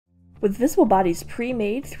With Visible Body's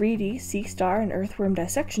pre-made 3D sea star and earthworm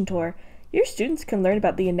dissection tour, your students can learn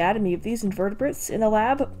about the anatomy of these invertebrates in the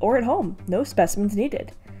lab or at home, no specimens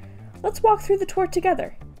needed. Let's walk through the tour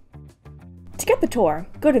together. To get the tour,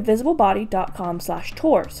 go to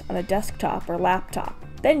visiblebody.com/tours on a desktop or laptop,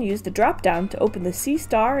 then use the drop-down to open the sea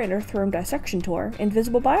star and earthworm dissection tour in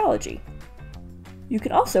Visible Biology. You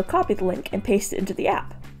can also copy the link and paste it into the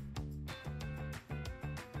app.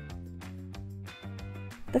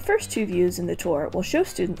 The first two views in the tour will show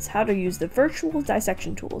students how to use the virtual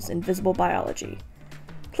dissection tools in Visible Biology.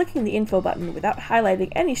 Clicking the info button without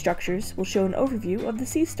highlighting any structures will show an overview of the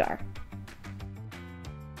sea star.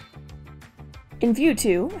 In View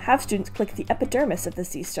 2, have students click the epidermis of the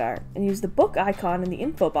sea star and use the book icon in the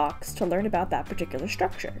info box to learn about that particular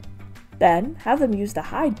structure. Then, have them use the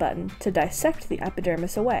Hide button to dissect the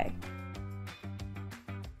epidermis away.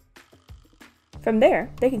 From there,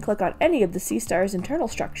 they can click on any of the sea star's internal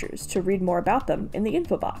structures to read more about them in the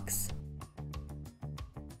info box.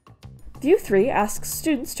 View 3 asks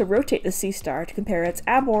students to rotate the sea star to compare its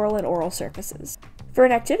aboral and oral surfaces. For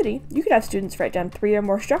an activity, you could have students write down 3 or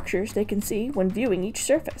more structures they can see when viewing each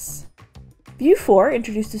surface. View 4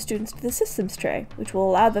 introduces students to the systems tray, which will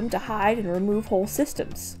allow them to hide and remove whole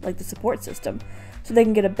systems, like the support system, so they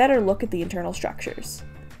can get a better look at the internal structures.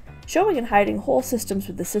 Showing and hiding whole systems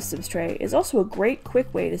with the systems tray is also a great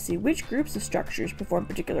quick way to see which groups of structures perform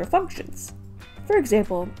particular functions. For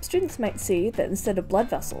example, students might see that instead of blood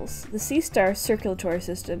vessels, the sea star's circulatory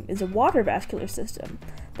system is a water vascular system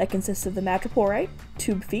that consists of the madreporite,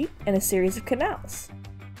 tube feet, and a series of canals.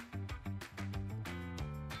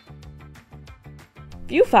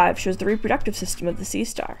 View 5 shows the reproductive system of the sea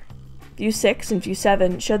star. View 6 and View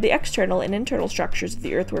 7 show the external and internal structures of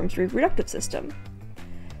the earthworm's reproductive system.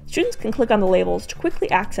 Students can click on the labels to quickly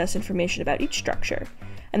access information about each structure,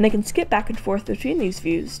 and they can skip back and forth between these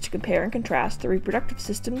views to compare and contrast the reproductive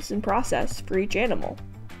systems and process for each animal.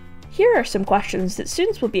 Here are some questions that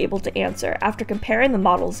students will be able to answer after comparing the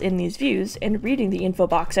models in these views and reading the info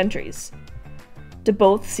box entries. Do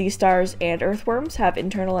both sea stars and earthworms have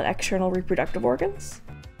internal and external reproductive organs?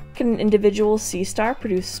 Can an individual sea star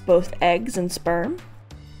produce both eggs and sperm?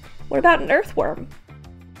 What about an earthworm?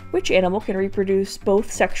 Which animal can reproduce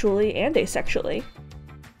both sexually and asexually?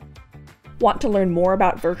 Want to learn more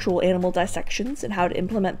about virtual animal dissections and how to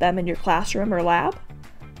implement them in your classroom or lab?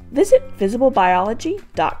 Visit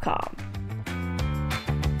visiblebiology.com.